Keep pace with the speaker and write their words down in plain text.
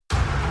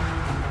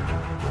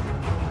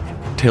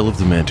Tale of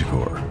the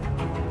Manticore.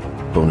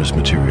 Bonus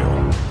material.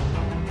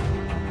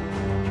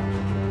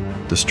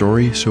 The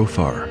story so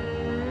far.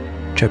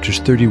 Chapters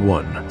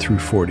 31 through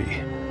 40.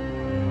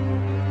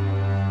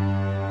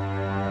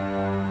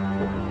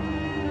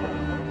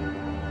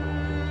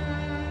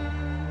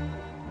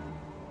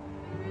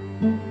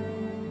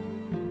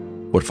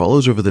 What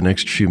follows over the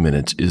next few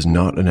minutes is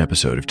not an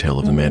episode of Tale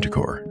of the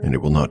Manticore, and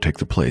it will not take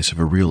the place of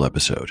a real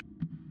episode.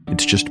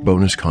 It's just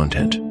bonus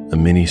content, a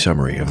mini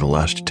summary of the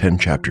last 10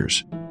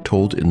 chapters,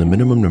 told in the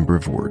minimum number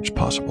of words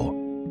possible.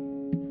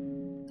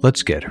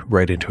 Let's get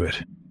right into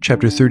it.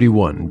 Chapter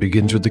 31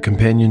 begins with the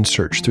companions'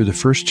 search through the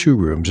first 2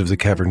 rooms of the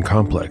cavern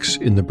complex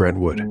in the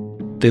Brentwood.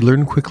 They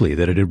learn quickly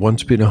that it had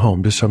once been a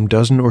home to some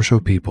dozen or so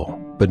people,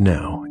 but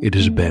now it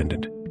is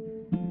abandoned.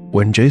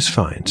 When Jace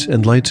finds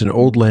and lights an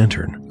old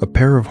lantern, a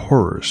pair of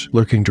horrors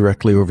lurking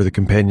directly over the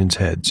companions'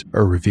 heads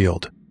are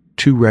revealed.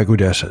 2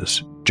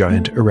 Ragodessas,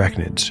 giant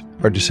arachnids,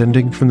 are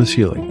descending from the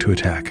ceiling to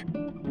attack.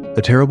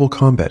 A terrible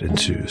combat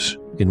ensues,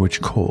 in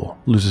which Cole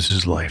loses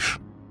his life.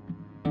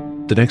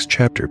 The next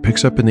chapter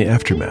picks up in the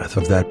aftermath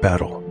of that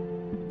battle.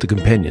 The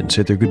companions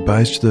say their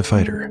goodbyes to the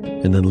fighter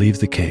and then leave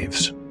the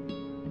caves.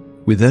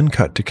 We then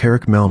cut to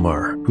Carrick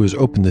Malmar, who has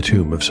opened the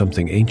tomb of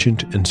something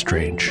ancient and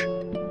strange.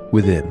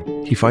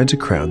 Within, he finds a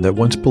crown that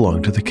once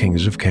belonged to the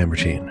kings of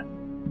Camertine.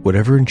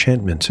 Whatever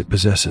enchantments it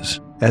possesses,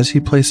 as he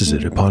places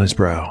it upon his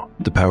brow,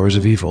 the powers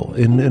of evil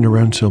in and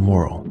around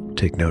Silmoral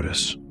take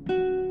notice.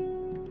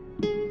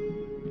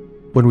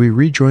 When we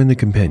rejoin the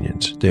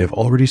companions, they have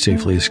already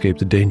safely escaped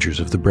the dangers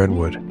of the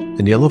Brentwood,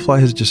 and Yellowfly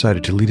has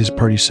decided to lead his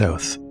party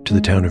south to the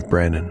town of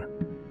Brannon.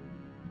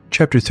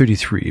 Chapter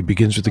 33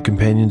 begins with the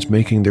companions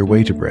making their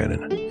way to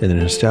Brannon, in an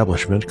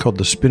establishment called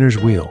the Spinner's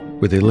Wheel,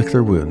 where they lick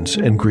their wounds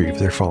and grieve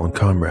their fallen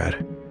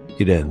comrade.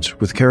 It ends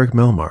with Carrick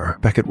Melmar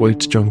back at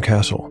Whitestone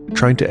Castle,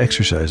 trying to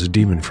exorcise a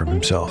demon from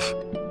himself.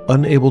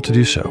 Unable to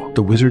do so,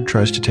 the wizard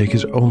tries to take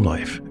his own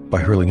life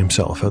by hurling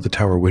himself out the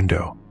tower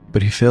window,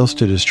 but he fails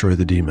to destroy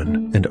the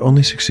demon and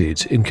only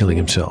succeeds in killing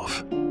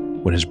himself.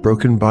 When his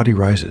broken body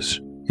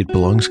rises, it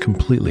belongs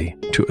completely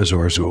to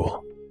Azor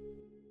Azul.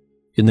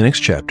 In the next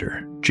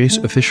chapter,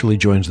 Jace officially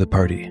joins the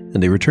party,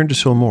 and they return to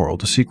Silmoral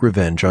to seek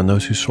revenge on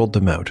those who sold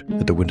them out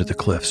at the Wind of the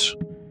Cliffs.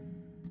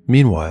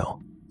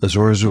 Meanwhile,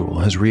 Azor Azul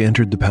has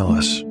re-entered the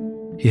palace.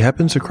 He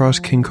happens across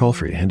King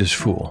Culfrey and his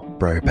fool,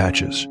 Briar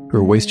Patches, who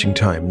are wasting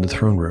time in the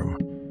throne room.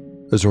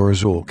 Azor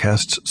Azul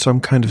casts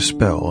some kind of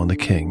spell on the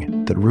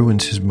king that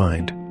ruins his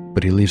mind,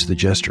 but he leaves the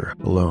jester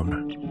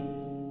alone.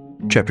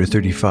 Chapter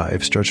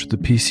 35 starts with the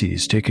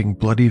PCs taking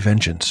bloody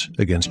vengeance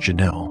against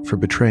Janelle for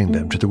betraying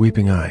them to the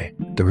Weeping Eye,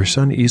 though her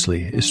son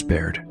Easley is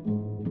spared.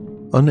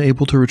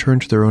 Unable to return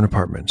to their own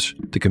apartments,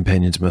 the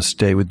companions must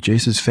stay with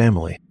Jace's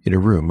family in a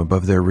room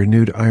above their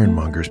renewed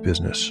ironmonger's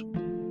business.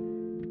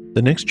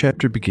 The next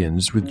chapter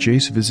begins with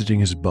Jace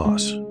visiting his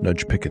boss,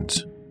 Nudge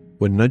Pickens.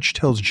 When Nudge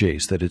tells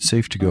Jace that it's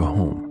safe to go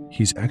home,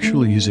 he's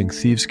actually using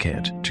Thieves'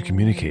 Cant to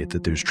communicate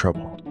that there's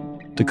trouble.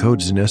 The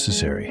code is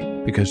necessary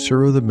because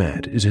Suro the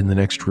Mad is in the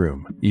next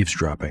room,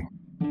 eavesdropping.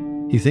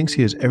 He thinks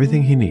he has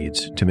everything he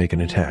needs to make an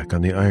attack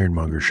on the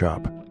Ironmonger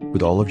shop,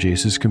 with all of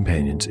Jace's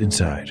companions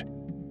inside.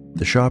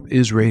 The shop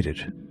is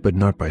raided, but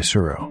not by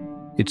Suro.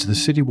 It's the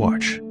City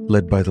Watch,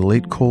 led by the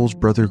late Cole's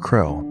brother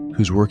Krell,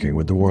 who's working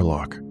with the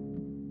Warlock.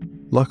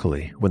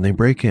 Luckily, when they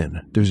break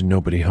in, there's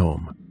nobody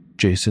home.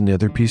 Jace and the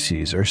other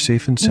PCs are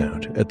safe and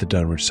sound at the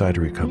Dunwich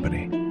Cidery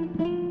Company.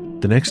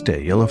 The next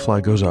day,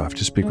 Yellowfly goes off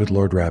to speak with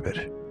Lord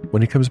Rabbit.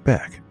 When he comes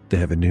back, they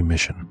have a new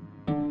mission.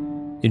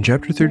 In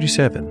Chapter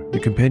 37, the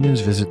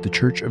companions visit the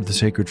Church of the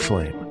Sacred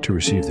Flame to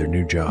receive their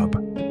new job.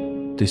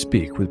 They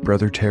speak with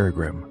Brother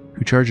Terragrim,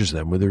 who charges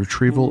them with the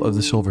retrieval of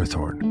the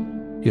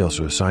Silverthorn. He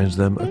also assigns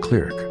them a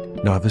cleric,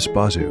 Novice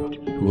Bazu,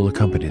 who will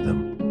accompany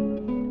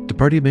them. The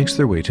party makes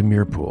their way to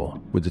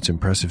Mirpool, with its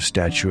impressive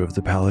statue of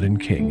the Paladin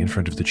King in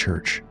front of the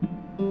church.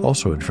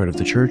 Also in front of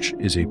the church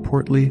is a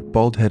portly,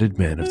 bald-headed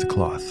man of the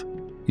cloth.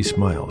 He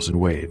smiles and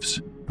waves,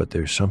 but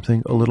there's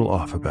something a little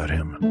off about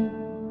him.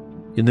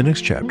 In the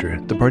next chapter,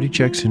 the party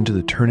checks into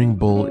the Turning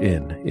Bull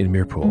Inn in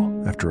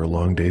Mirpool after a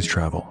long day's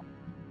travel.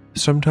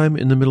 Sometime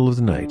in the middle of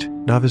the night,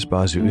 Novice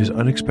Bazu is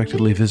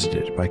unexpectedly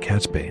visited by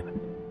Catsbane.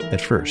 At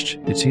first,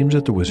 it seems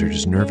that the wizard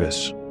is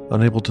nervous,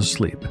 unable to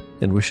sleep,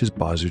 and wishes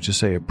Bazu to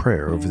say a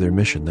prayer over their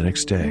mission the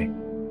next day.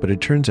 But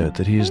it turns out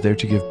that he is there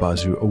to give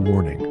Bazu a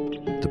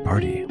warning. The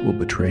party will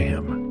betray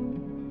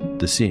him.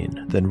 The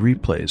scene then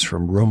replays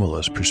from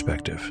Romola's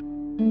perspective.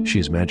 She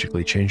has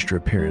magically changed her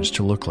appearance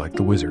to look like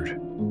the wizard.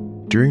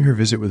 During her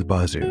visit with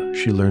Bazu,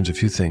 she learns a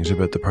few things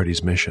about the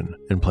party's mission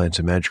and plants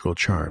a magical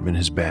charm in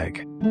his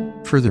bag.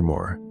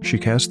 Furthermore, she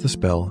casts the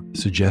spell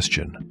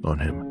Suggestion on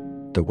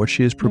him, though what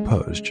she has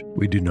proposed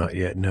we do not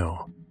yet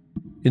know.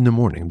 In the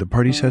morning, the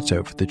party sets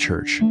out for the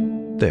church.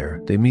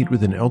 There, they meet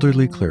with an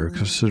elderly cleric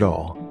of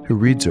Sidal, who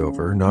reads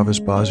over Novice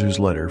Bazu's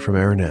letter from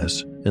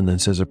Aranez and then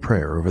says a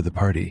prayer over the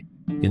party.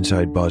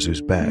 Inside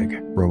Bazu's bag,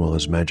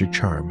 Romola's magic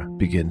charm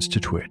begins to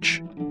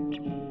twitch.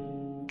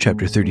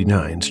 Chapter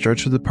 39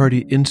 starts with the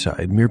party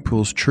inside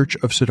Mirpool's Church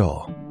of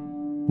Sidal.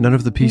 None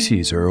of the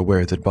PCs are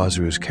aware that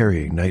Bazu is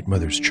carrying Night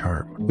Mother's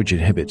charm, which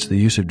inhibits the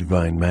use of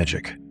divine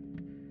magic.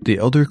 The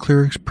Elder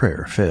Cleric's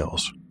prayer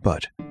fails,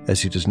 but,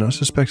 as he does not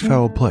suspect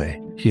foul play,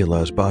 he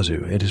allows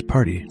Bazu and his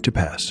party to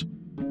pass.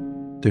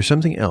 There's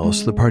something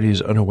else the party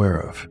is unaware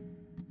of.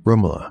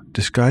 Romola,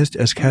 disguised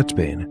as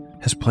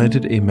Catsbane, has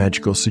planted a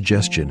magical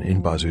suggestion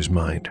in Bazu's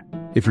mind.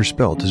 If her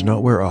spell does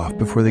not wear off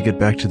before they get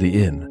back to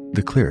the inn,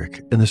 the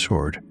cleric and the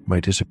sword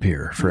might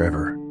disappear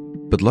forever.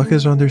 But luck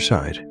is on their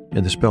side,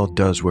 and the spell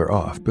does wear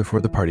off before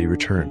the party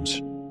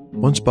returns.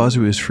 Once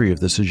Bazu is free of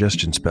the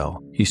suggestion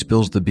spell, he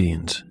spills the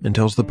beans and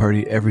tells the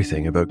party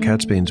everything about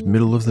Catsbane's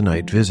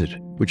middle-of-the-night visit,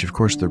 which of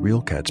course the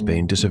real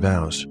Catsbane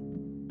disavows.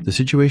 The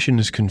situation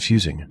is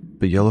confusing,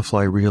 but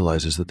Yellowfly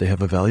realizes that they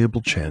have a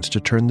valuable chance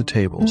to turn the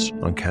tables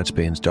on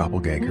Catsbane's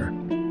doppelganger.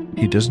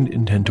 He doesn't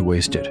intend to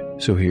waste it,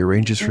 so he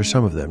arranges for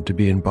some of them to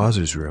be in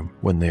Bazu's room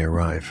when they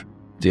arrive.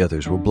 The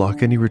others will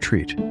block any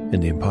retreat,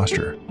 and the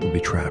imposter will be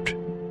trapped.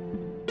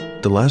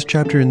 The last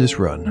chapter in this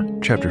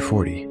run, Chapter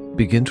 40,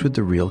 begins with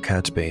the real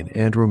Catsbane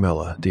and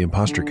Romella, the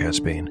imposter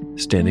Catsbane,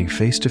 standing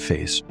face to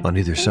face on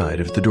either side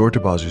of the door to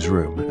Bazu's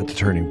room at the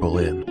Turning Bull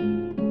Inn.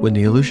 When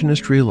the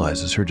illusionist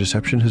realizes her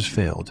deception has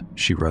failed,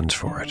 she runs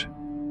for it.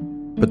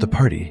 But the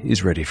party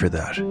is ready for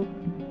that.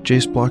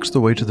 Jace blocks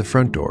the way to the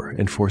front door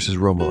and forces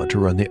Romella to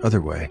run the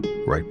other way,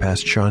 right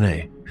past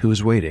Shawnee, who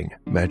is waiting,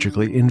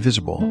 magically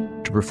invisible,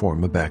 to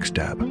perform a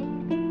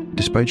backstab.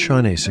 Despite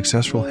Shawnee's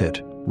successful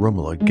hit,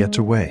 Romella gets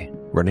away,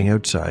 running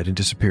outside and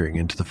disappearing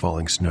into the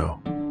falling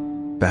snow.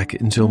 Back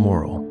in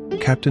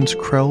Zilmoral, Captains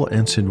Krell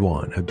and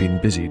Sinwan have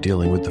been busy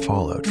dealing with the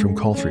fallout from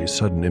Caulfrey's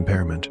sudden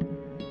impairment.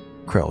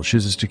 Krell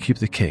chooses to keep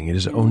the king in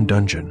his own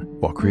dungeon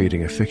while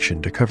creating a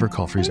fiction to cover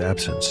Caulfrey's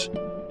absence.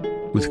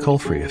 With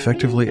Caulfrey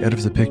effectively out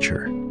of the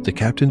picture, the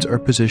captains are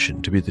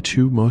positioned to be the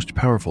two most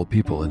powerful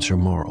people in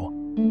Zilmoral.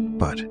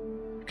 But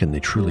can they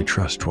truly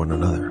trust one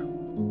another?